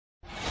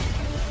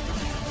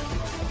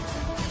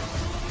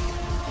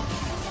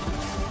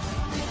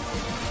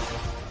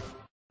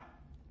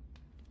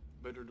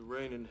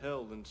reign in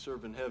hell than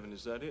serve in heaven.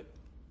 Is that it?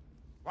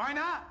 Why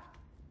not?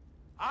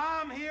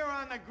 I'm here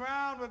on the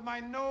ground with my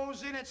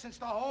nose in it since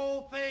the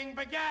whole thing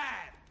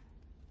began.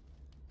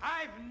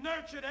 I've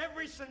nurtured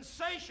every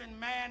sensation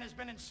man has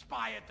been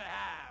inspired to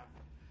have.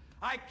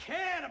 I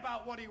cared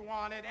about what he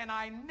wanted, and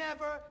I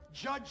never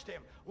judged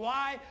him.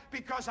 Why?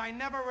 Because I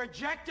never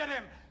rejected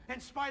him. In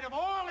spite of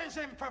all his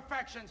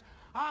imperfections,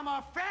 I'm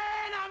a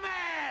fan of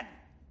man.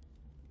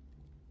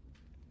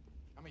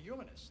 I'm a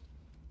humanist.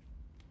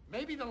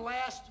 Maybe the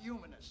last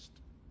humanist.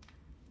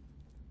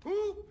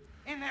 Who,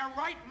 in their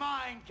right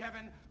mind,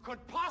 Kevin,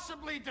 could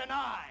possibly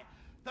deny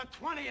the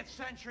 20th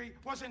century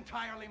was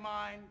entirely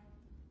mine?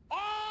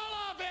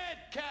 All of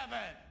it,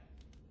 Kevin!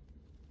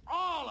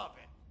 All of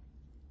it.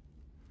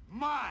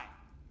 Mine.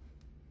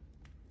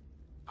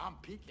 I'm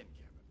peaking, Kevin.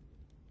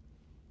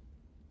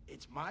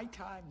 It's my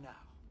time now.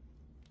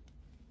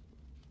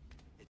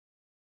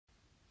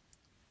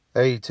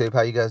 Hey YouTube,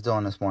 how you guys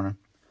doing this morning?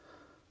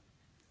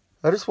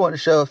 I just want to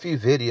show a few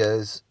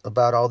videos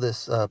about all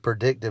this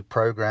predictive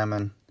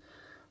programming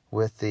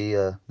with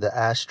the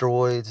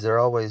asteroids. They're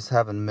always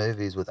having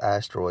movies with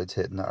asteroids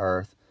hitting the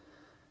Earth,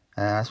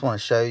 and I just want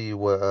to show you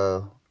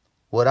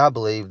what I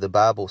believe the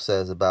Bible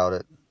says about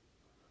it.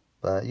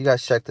 But you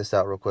guys check this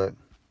out real quick.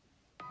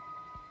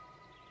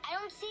 I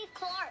don't see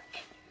Clark.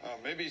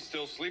 Maybe he's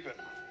still sleeping.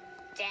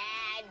 Dad.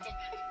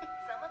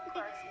 Some of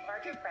Clark's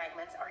larger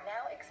fragments are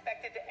now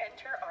expected to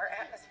enter our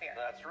atmosphere.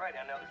 That's right.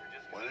 I know these are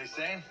just. What are they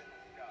saying?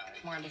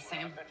 More of the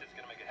same. I bet it's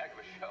gonna make a heck of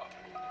a show.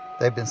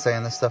 They've been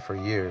saying this stuff for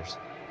years.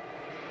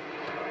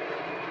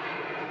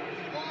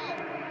 Whoa.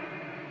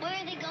 Where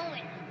are they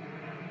going?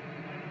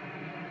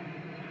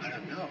 I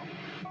don't know.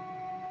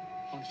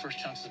 When the first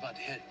chunk's about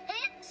to hit.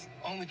 Hit?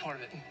 Only part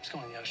of it. It's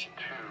going in the ocean.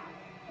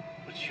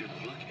 But you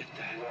look at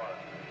that.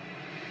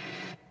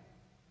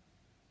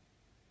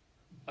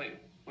 Wait,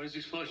 what is the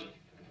explosion?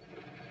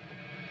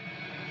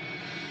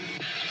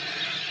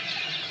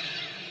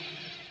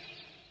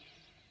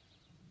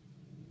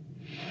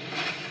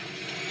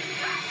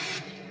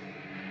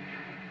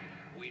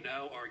 We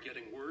now are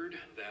getting word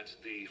that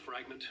the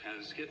fragment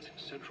has hit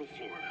Central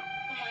Florida.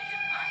 Oh my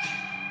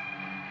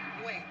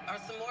God. Wait, are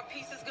some more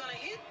pieces gonna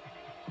hit?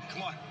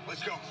 Come on,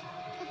 let's go.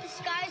 But the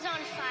sky's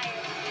on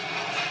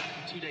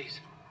fire. 2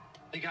 days.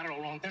 They got it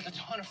all wrong. There's a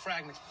ton of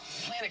fragments.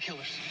 Planet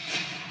killers.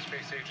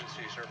 Space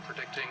agencies are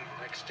predicting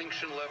an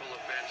extinction level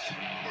event.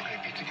 We're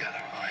gonna be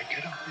together, all right,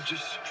 kiddo? We're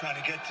just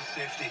trying to get to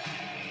safety.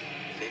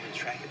 They've been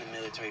tracking the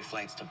military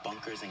flights to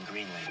bunkers in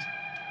Greenland.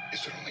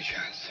 It's our only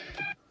chance.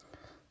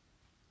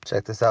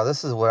 Check this out.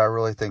 This is what I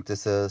really think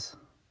this is.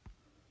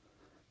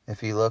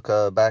 If you look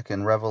back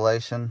in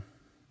Revelation,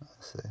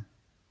 let's see.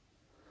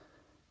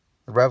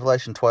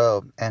 Revelation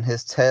 12, and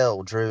his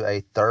tail drew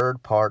a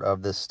third part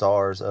of the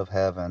stars of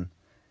heaven,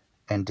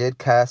 and did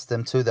cast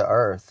them to the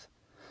earth.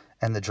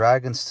 And the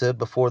dragon stood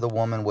before the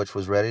woman which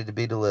was ready to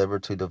be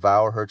delivered to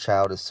devour her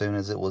child as soon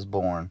as it was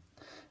born.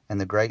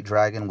 And the great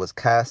dragon was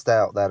cast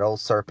out, that old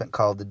serpent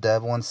called the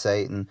devil and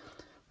Satan,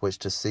 which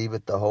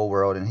deceiveth the whole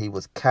world. And he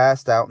was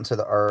cast out into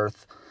the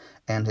earth,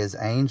 and his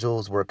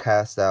angels were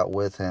cast out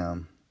with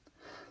him.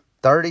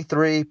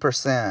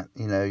 33%,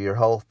 you know, your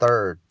whole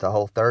third, the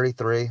whole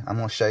 33. I'm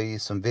going to show you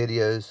some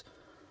videos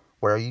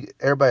where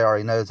everybody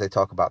already knows they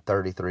talk about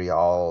 33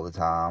 all the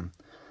time.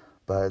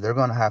 But they're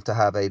going to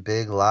have a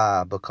big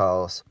lie,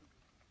 because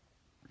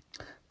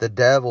the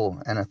devil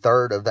and a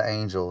third of the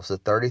angels, the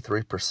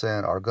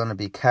 33%, are going to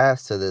be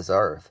cast to this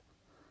earth.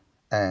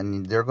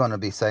 And they're going to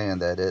be saying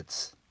that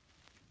it's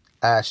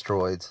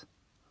asteroids.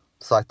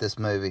 It's like this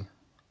movie.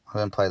 I'm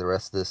going to play the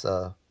rest of this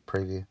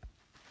preview.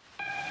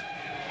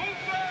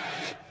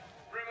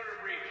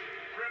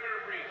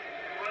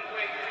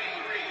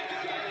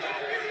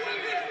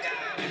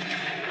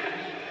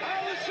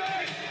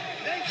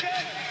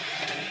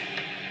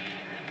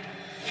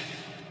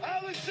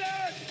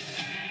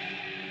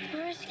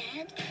 Where's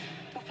Dad?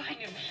 We'll find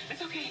him.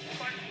 It's okay.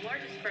 Clark's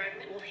largest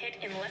fragment will hit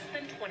in less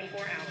than 24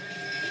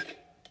 hours.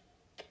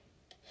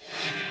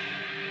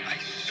 I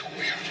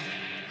swear,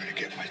 I'm gonna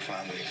get my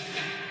family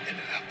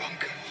into that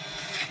bunker.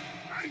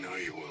 I know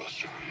you will,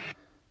 son.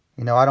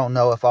 You know, I don't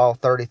know if all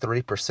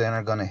 33%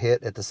 are going to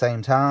hit at the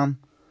same time,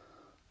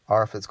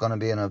 or if it's going to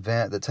be an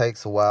event that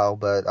takes a while.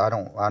 But I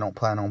don't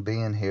plan on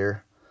being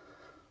here,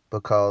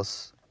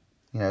 because,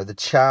 you know, the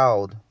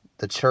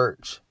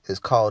church is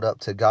called up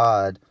to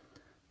God.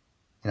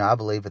 You know, I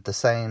believe at the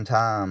same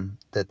time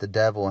that the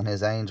devil and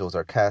his angels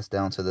are cast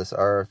down to this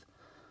earth.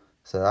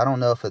 So I don't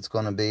know if it's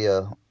going to be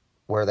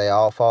where they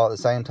all fall at the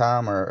same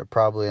time, or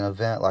probably an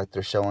event like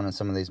they're showing in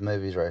some of these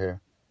movies right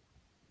here.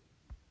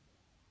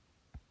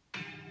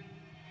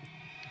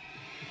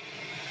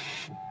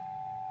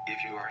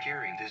 If you are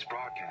hearing this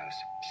broadcast,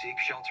 seek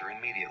shelter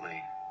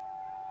immediately.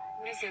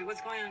 What is it?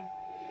 What's going on?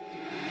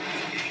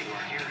 If you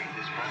are hearing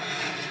this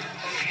broadcast,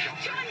 seek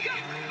shelter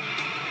immediately.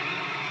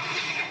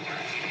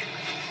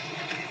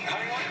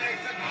 Hang on,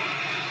 Nathan.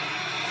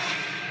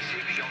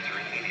 Seek shelter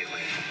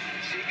immediately.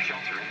 Seek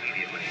shelter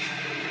immediately.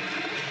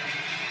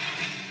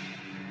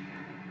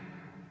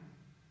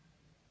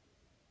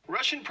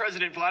 Russian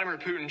President Vladimir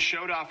Putin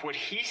showed off what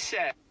he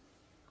said.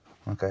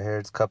 Okay,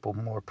 here's a couple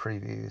more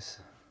previews.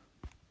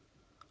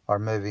 Our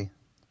movie.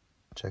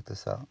 Check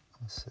this out.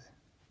 Let's see.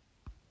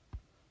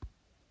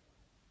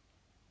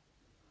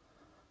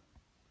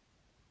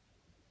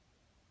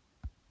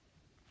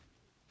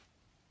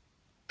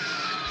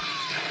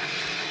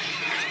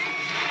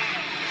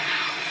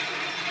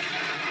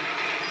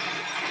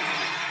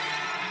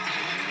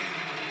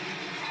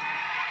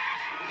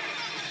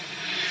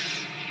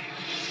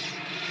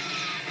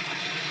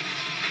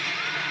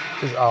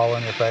 Just all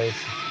in your face.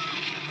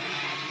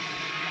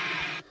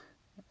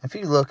 If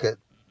you look at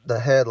the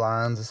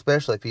headlines,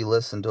 especially if you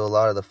listen to a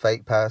lot of the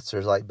fake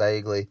pastors like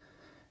Bagley,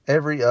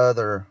 every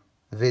other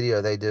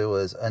video they do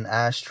is an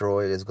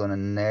asteroid is going to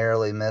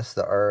narrowly miss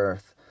the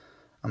Earth.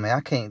 I mean,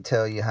 I can't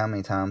tell you how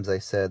many times they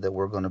said that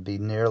we're going to be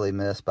nearly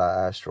missed by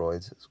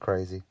asteroids. It's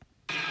crazy.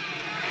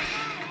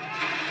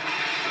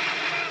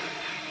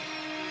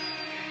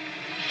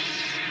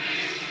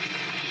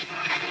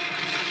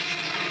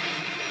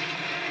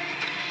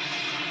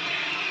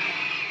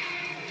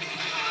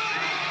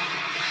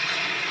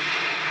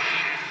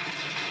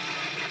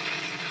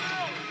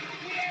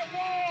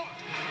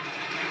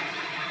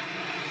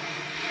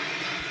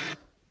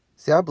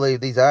 See, I believe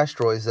these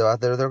asteroids, though,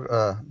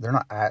 they're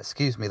not,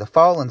 excuse me, the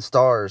fallen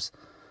stars,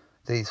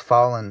 these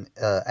fallen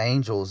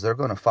angels, they're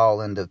going to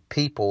fall into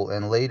people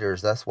and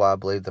leaders. That's why I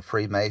believe the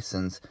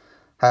Freemasons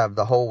have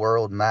the whole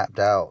world mapped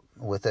out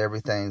with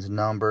everything's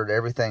numbered,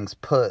 everything's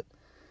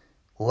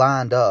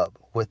lined up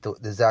with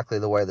exactly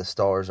the way the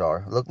stars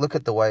are. Look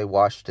at the way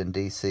Washington,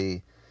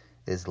 D.C.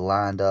 is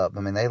lined up. I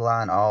mean, they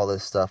line all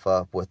this stuff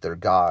up with their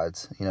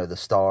gods, you know, the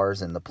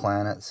stars and the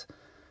planets.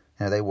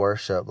 You know, they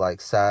worship like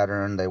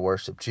Saturn, they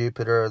worship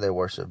Jupiter, they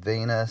worship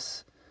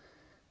Venus.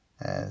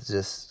 And it's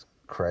just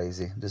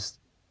crazy. Just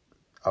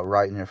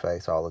right in your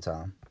face all the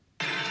time.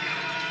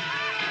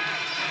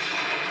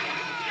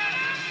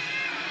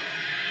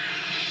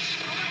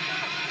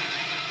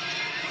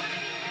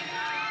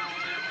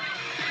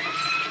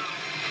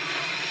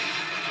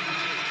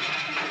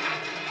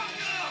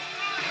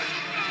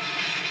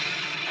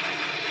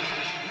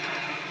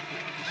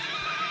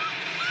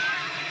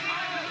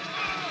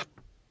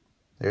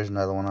 Here's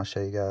another one I'll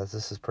show you guys.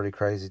 This is pretty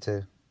crazy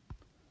too.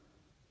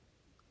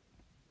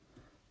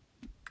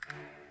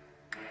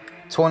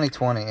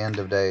 2020 end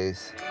of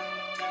days.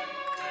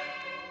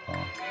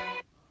 Oh.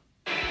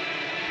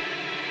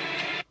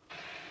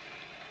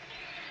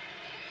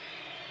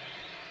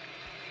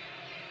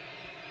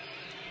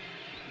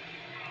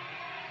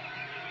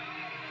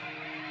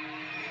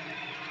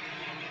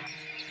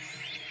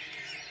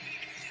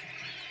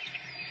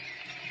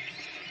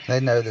 They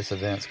know this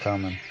event's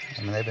coming.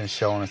 I mean, they've been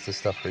showing us this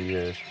stuff for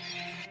years.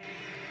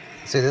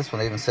 See, this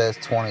one even says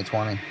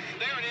 2020. There it is.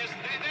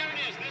 There it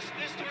is.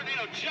 This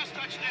tornado just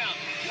touched down.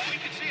 Well, we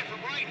can see it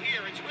from right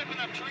here. It's ripping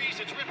up trees.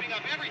 It's ripping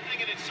up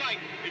everything in its sight.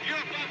 If you're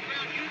above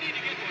ground, you need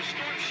to get to a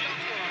storm shelter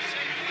or a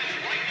safe place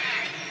right now.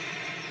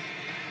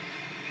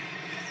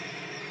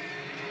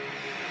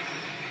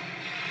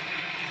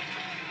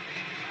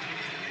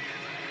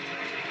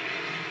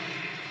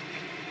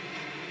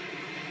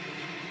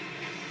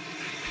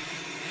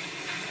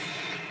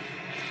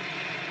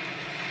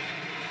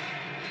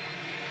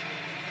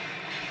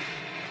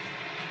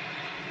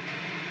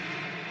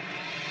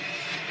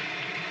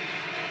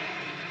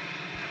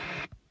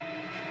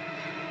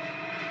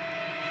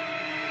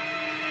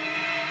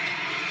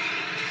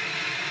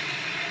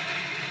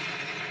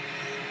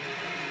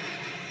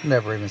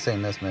 Never even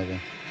seen this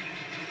movie.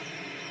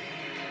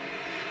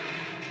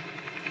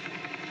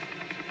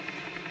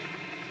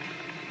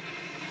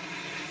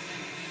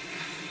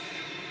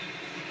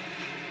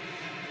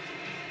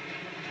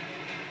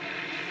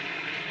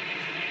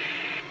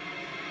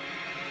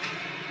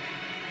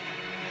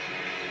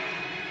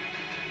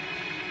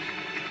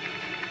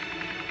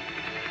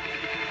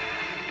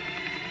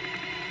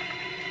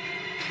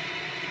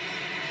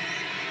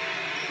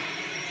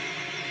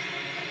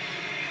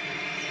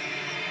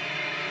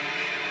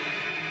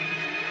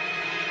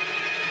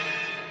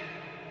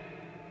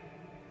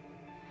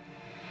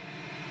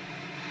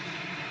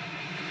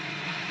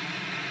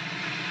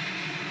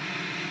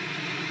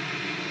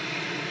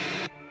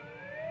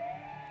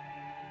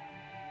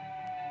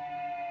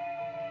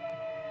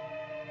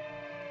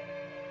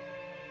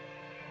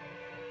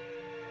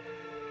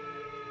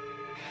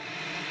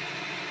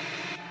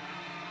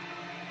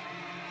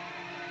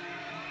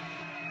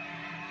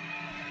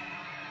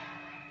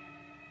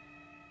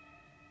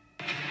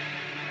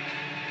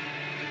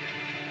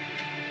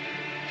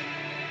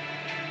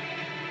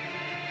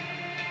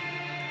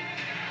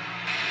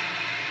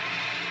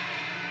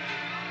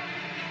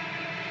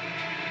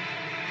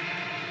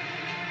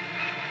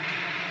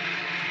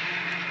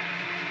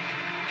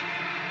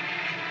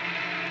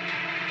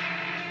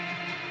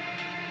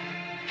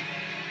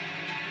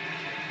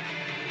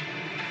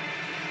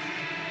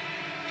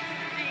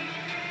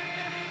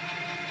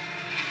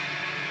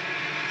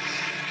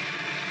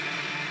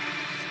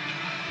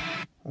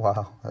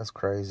 Wow, that's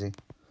crazy.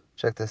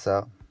 Check this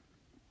out.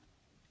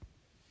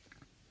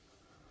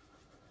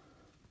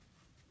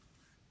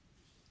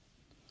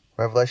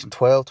 Revelation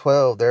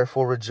 12:12,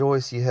 therefore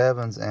rejoice, ye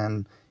heavens,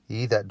 and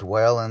ye that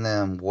dwell in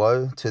them.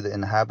 Woe to the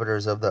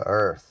inhabitants of the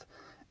earth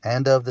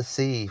and of the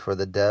sea, for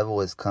the devil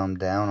is come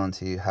down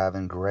unto you,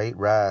 having great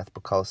wrath,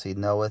 because he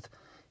knoweth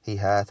he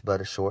hath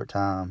but a short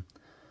time.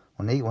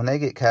 When they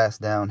get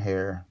cast down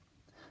here,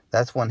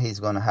 that's when he's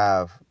going to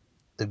have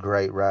the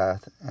great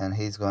wrath, and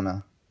he's going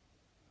to,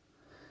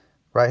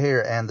 right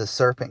here, and the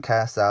serpent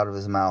cast out of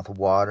his mouth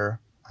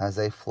water as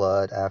a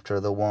flood after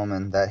the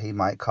woman, that he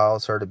might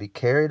cause her to be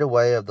carried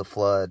away of the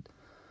flood.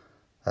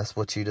 That's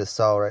what you just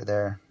saw right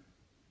there.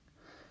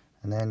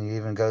 And then he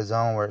even goes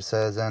on where it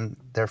says, and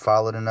there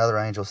followed another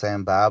angel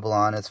saying,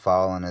 Babylon is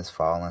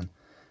fallen,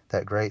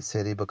 that great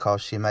city,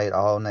 because she made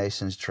all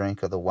nations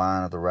drink of the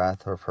wine of the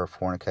wrath of her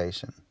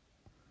fornication.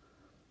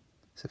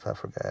 See if I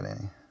forgot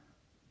any.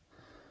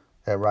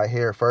 Yeah, right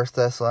here, 1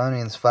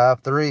 Thessalonians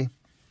 5:3.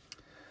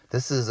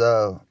 This is,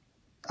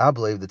 I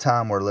believe, the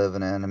time we're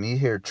living in. I mean, you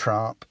hear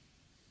Trump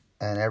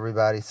and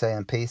everybody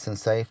saying peace and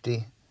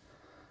safety.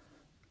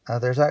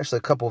 There's actually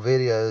a couple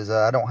videos,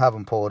 I don't have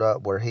them pulled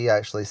up, where he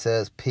actually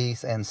says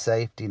peace and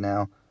safety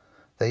now.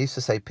 They used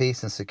to say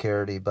peace and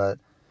security, but it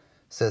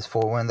says,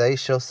 for when they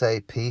shall say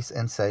peace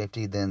and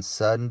safety, then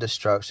sudden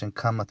destruction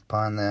cometh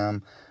upon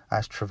them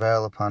as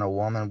travail upon a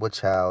woman with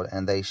child,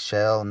 and they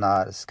shall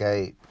not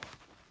escape.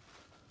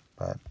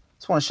 But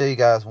just want to show you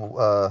guys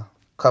a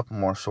couple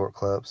more short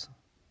clips.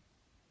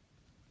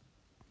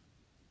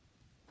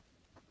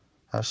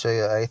 I'll show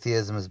you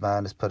Atheism is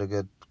Mine. Just put a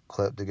good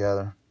clip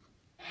together.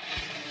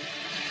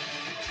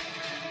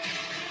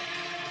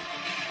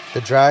 The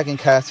dragon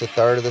cast a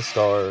third of the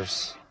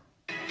stars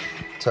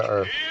to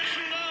earth.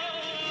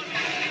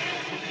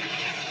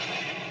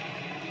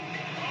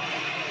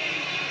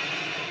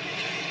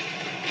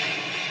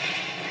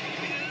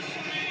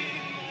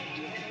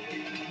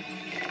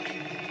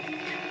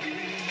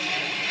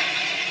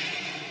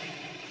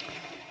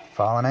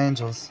 Fallen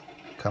angels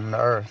coming to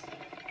earth.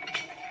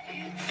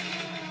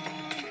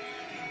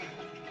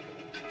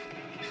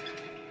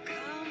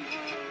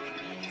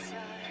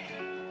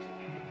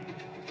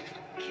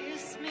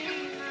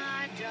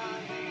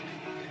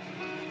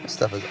 This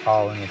stuff is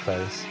all in your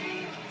face.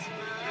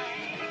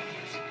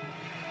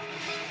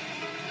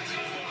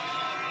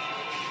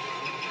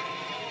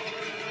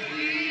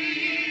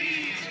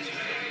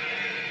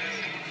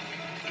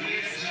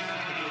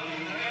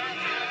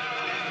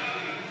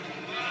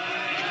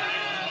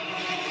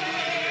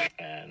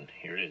 And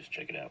here it is.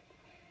 Check it out.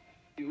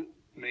 You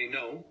may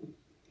know,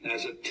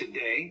 as of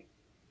today,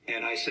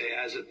 and I say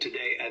as of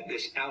today at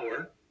this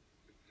hour,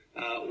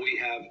 we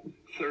have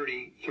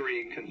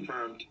 33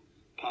 confirmed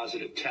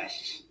positive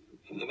tests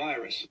for the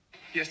virus.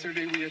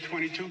 Yesterday we had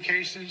 22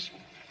 cases.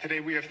 Today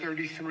we have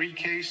 33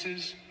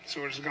 cases,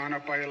 so it's gone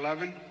up by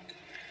 11.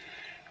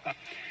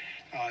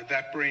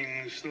 That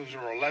brings, those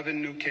are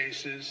 11 new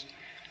cases.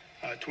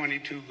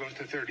 22 goes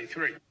to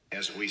 33.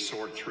 As we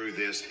sort through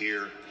this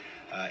here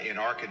in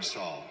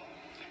Arkansas,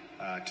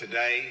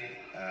 today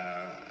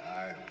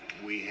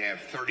we have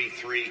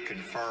 33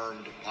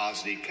 confirmed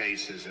positive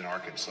cases in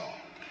Arkansas.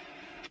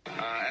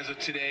 As of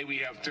today, we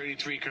have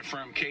 33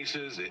 confirmed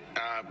cases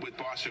with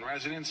Boston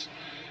residents.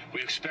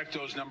 We expect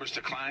those numbers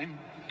to climb.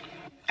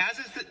 As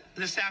of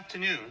this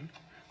afternoon,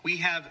 we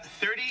have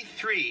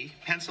 33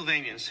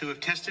 Pennsylvanians who have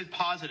tested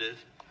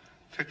positive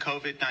for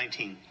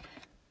COVID-19.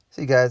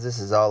 See, guys, this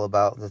is all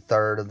about the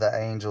third of the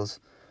angels.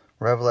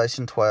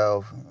 Revelation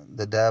 12,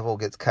 the devil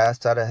gets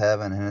cast out of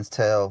heaven, and his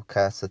tail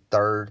casts a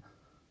third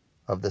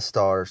of the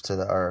stars to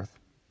the earth.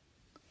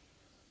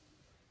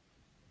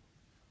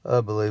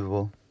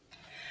 Unbelievable.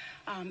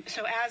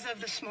 So as of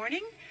this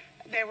morning,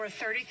 there were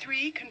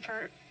 33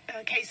 confirmed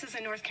cases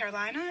in North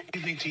Carolina.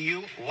 Good evening to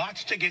you.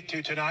 Lots to get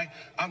to tonight.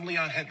 I'm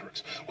Leon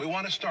Hendricks. We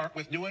want to start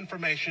with new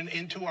information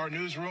into our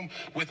newsroom.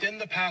 Within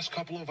the past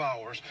couple of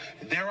hours,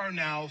 there are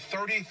now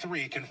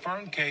 33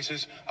 confirmed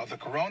cases of the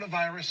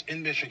coronavirus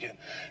in Michigan.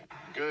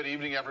 Good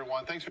evening,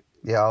 everyone. Thanks for...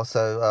 Yeah,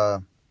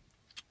 also,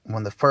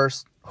 when the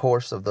first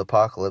horse of the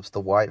apocalypse,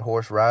 the white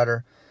horse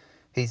rider,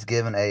 he's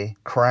given a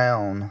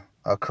crown,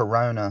 a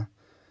corona,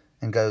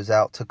 and goes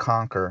out to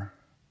conquer.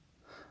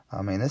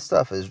 I mean, this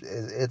stuff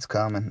it's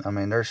coming. I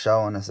mean, they're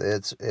showing us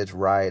it's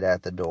right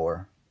at the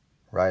door.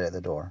 Right at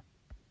the door.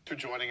 For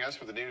joining us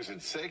for the news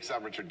at 6,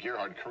 I'm Richard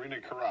Gerhard.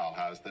 Karina Corral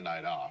has the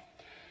night off.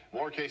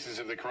 More cases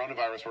of the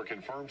coronavirus were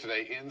confirmed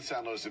today in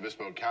San Luis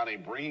Obispo County,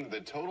 bringing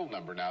the total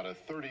number now to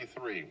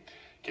 33.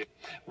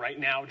 Right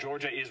now,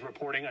 Georgia is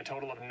reporting a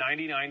total of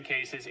 99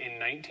 cases in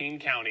 19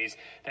 counties.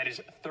 That is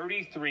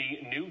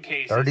 33 new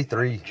cases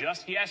 33.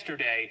 Just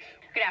yesterday.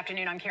 Good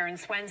afternoon. I'm Karen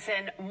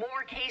Swenson.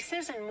 More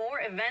cases and more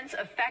events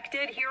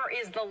affected. Here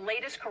is the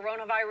latest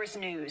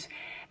coronavirus news.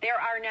 There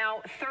are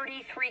now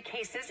 33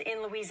 cases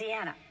in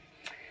Louisiana.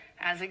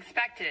 As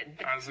expected.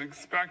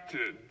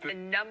 The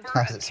number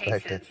of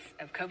cases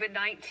of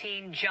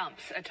COVID-19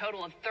 jumps. A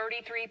total of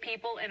 33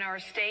 people in our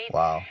state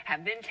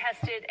have been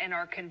tested and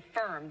are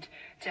confirmed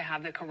to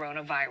have the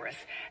coronavirus.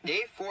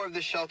 Day 4 of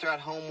the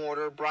shelter-at-home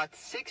order brought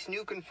 6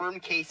 new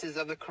confirmed cases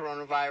of the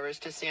coronavirus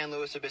to San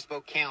Luis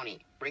Obispo County,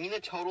 bringing the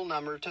total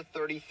number to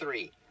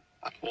 33.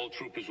 All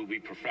troopers will be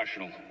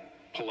professional,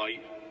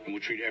 polite, and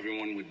will treat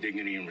everyone with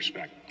dignity and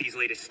respect. These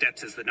latest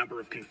steps as the number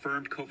of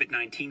confirmed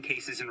COVID-19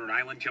 cases in Rhode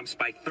Island jumps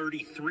by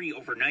 33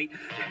 overnight.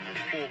 There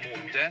were 4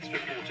 more deaths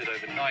reported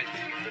overnight.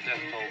 The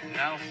death toll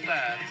now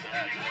stands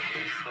at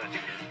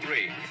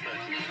 33.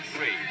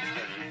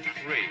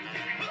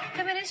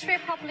 The Ministry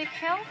of Public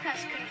Health has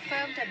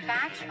confirmed a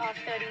batch of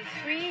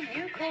 33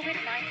 new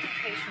COVID-19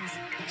 patients.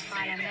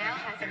 Ireland now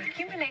has an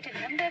accumulated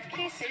number of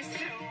cases.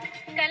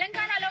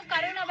 తెలంగాణలో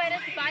corona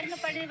virus బారిన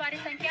పడిన వారి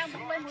సంఖ్య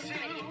 33కు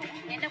పెరిగింది.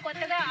 నిన్న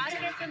కొత్తగా 6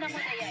 కేసులు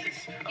నమోదయ్యాయి.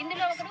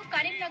 ఇందులో ఒకరు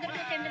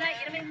కరీంనగర్కు చెందిన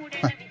 23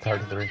 ఏళ్ల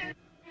విద్యార్థి.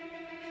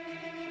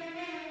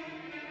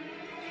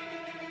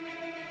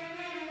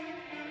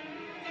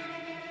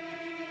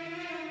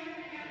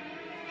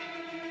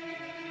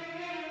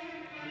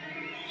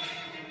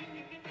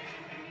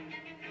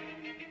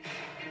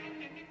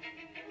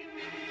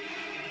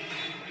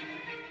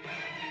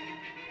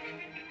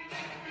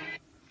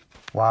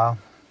 Wow.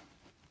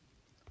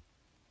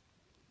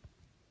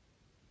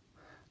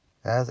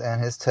 And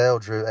his tail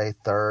drew a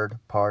third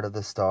part of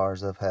the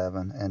stars of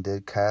heaven and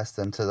did cast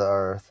them to the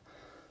earth.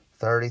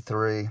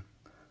 33.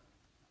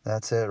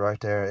 That's it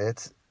right there.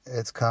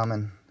 It's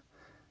coming.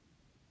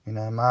 You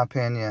know, in my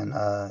opinion,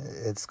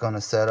 it's going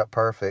to set up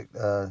perfect.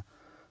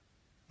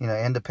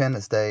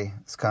 Independence Day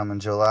is coming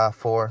July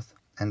 4th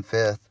and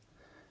 5th.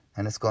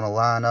 And it's going to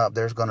line up.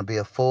 There's going to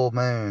be a full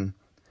moon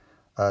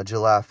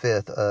July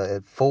 5th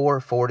at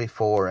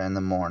 4:44 in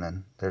the morning.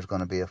 There's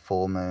going to be a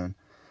full moon.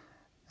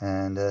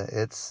 And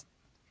it's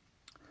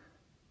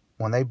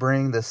when they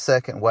bring the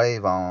second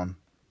wave on,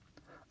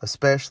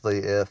 especially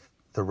if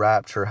the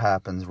rapture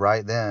happens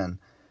right then.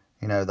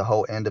 You know, the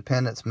whole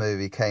Independence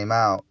movie came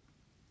out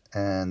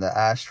and the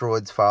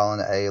asteroids falling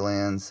to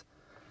aliens.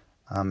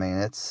 I mean,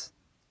 it's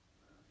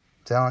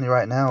telling you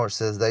right now where it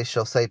says, they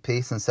shall say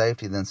peace and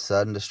safety, then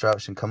sudden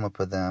destruction come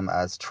upon them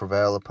as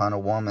travail upon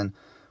a woman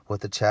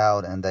with a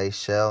child, and they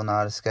shall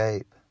not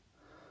escape.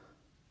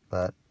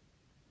 But,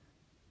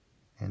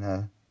 you know,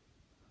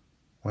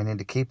 we need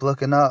to keep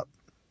looking up,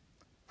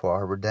 for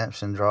our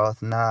redemption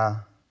draweth nigh.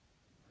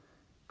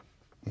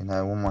 You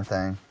know, one more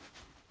thing.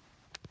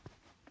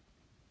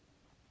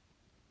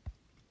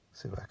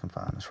 See if I can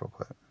find this real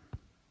quick.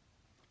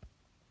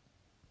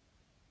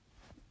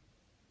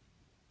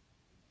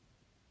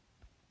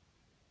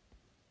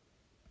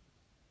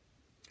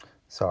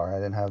 Sorry, I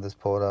didn't have this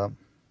pulled up.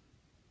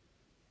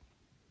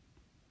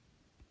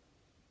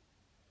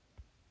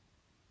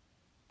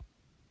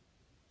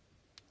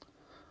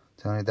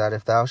 Telling you that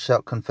if thou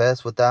shalt confess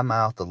with thy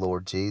mouth the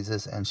Lord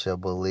Jesus, and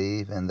shalt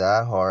believe in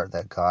thy heart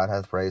that God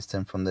hath raised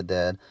him from the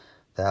dead,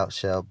 thou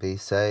shalt be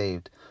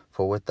saved.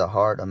 For with the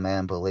heart a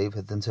man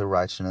believeth unto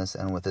righteousness,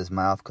 and with his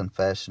mouth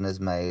confession is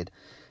made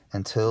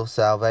until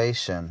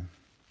salvation.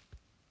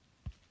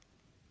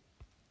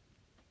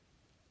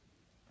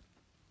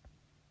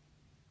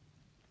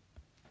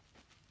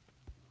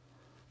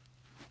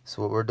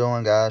 So what we're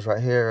doing, guys,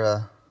 right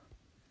here,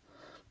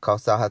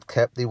 because thou hast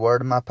kept the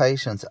word of my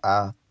patience,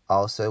 I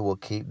also will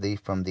keep thee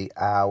from the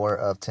hour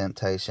of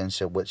temptation,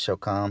 which shall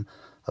come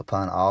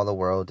upon all the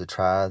world to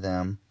try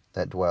them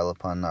that dwell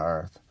upon the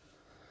earth.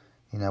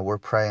 You know, we're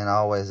praying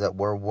always that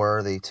we're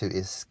worthy to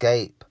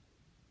escape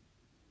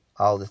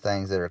all the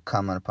things that are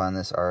coming upon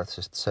this earth,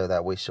 just so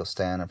that we shall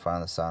stand in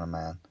front of the Son of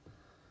Man.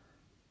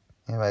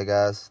 Anyway,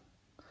 guys,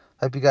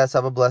 hope you guys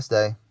have a blessed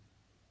day.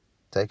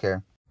 Take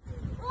care.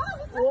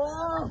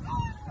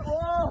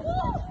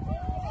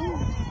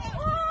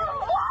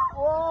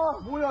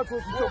 뭐야 저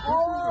진짜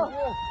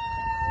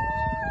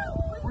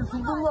우리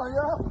죽는 거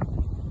아니야?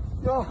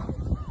 야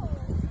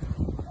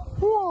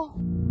우와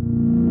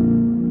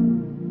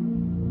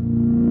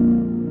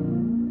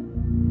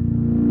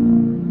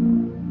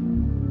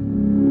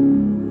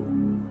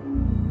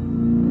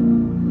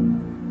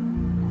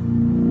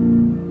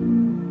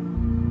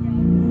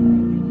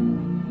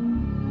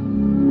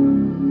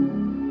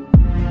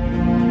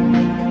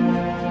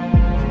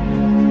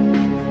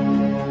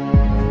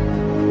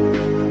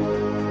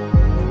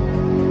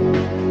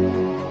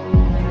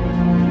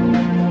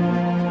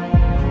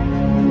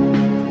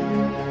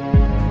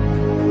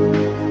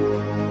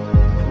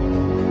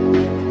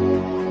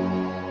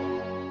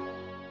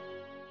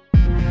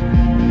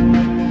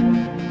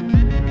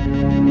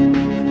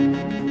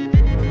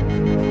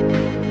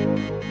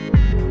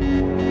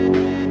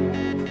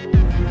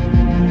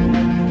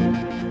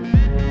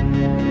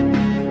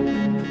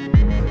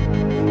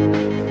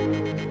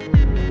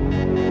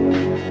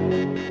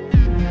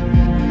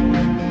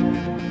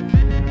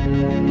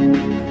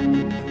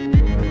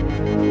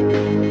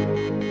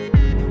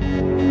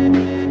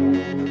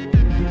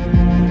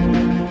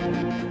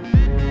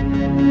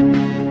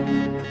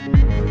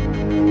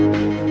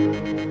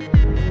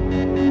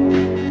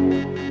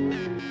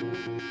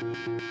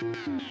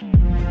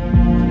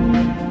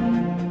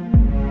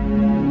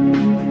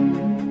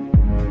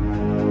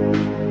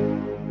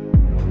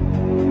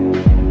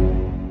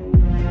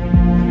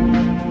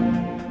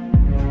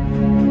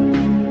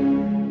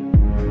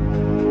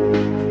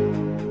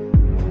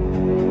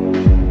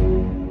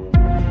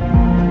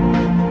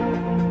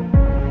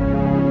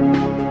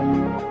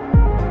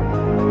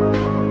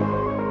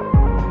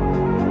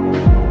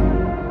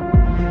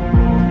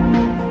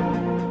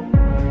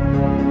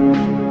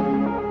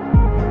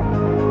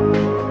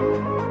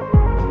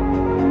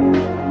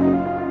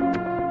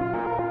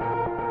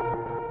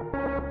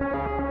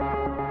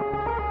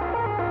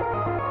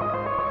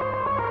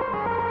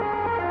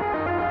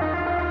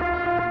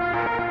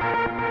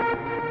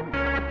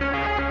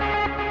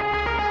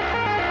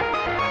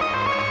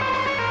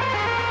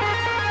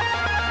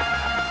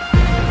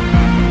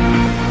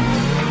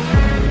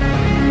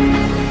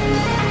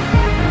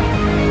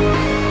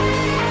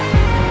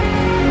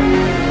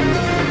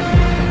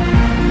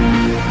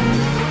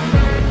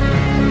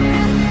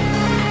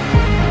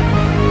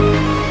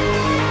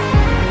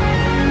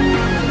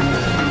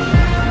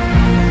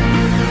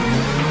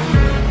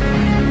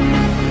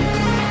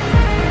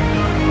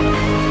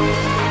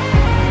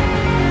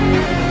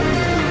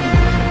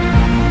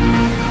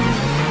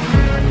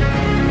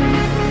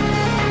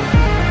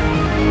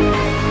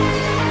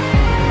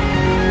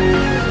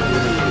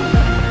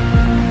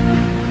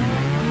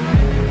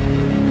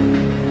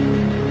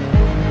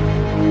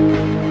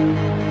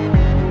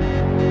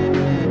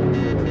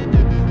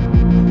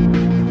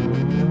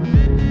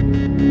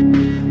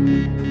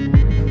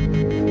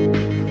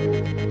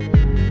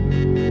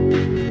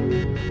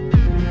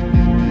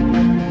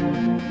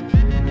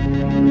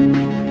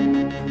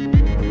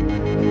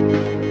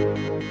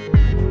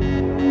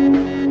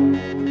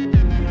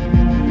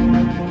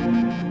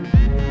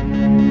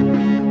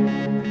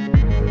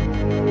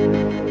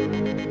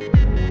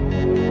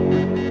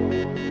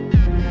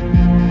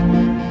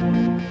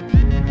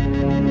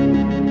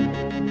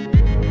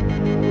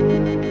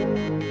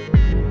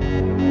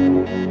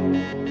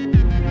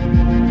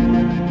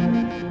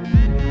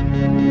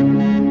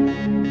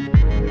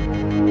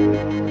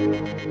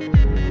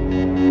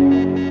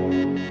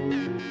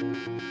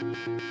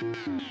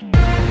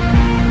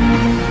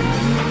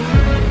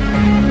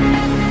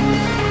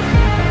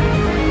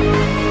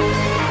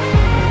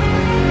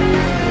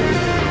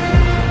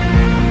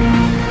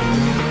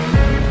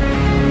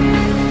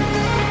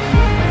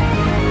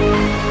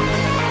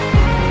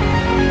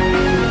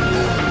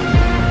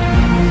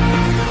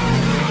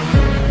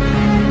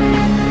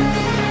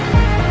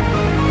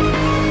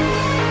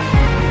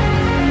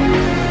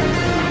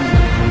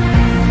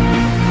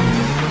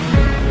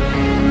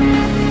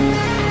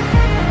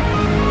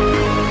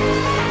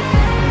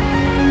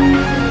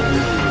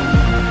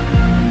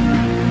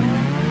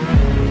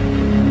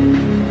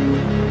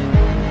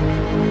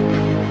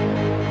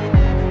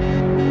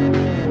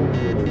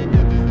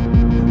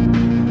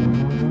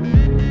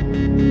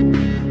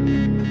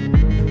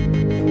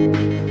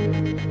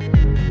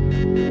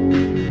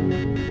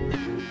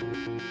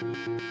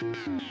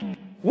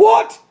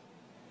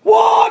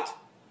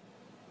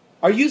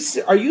Are you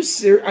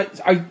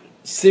serious?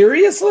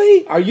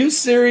 Seriously? Are you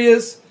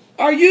serious?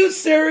 Are you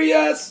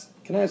serious?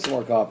 Can I have some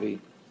more coffee?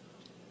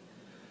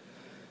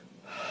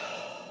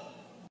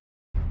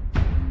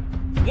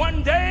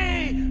 One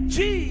day,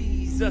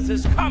 Jesus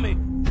is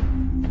coming.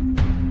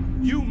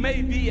 You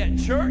may be at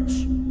church.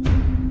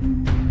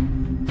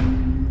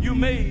 You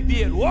may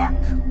be at work.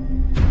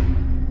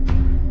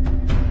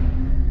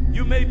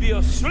 You may be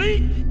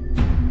asleep.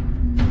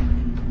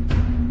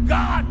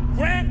 God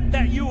grant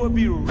that you will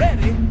be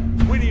ready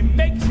when he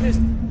makes his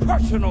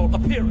personal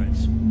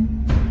appearance.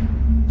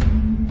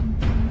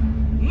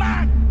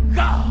 My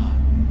God,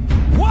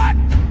 what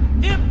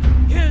if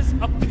his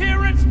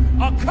appearance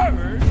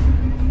occurs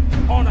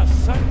on a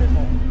Sunday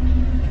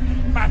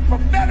morning? My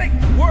prophetic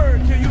word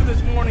to you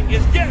this morning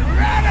is get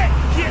ready,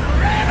 get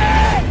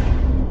ready.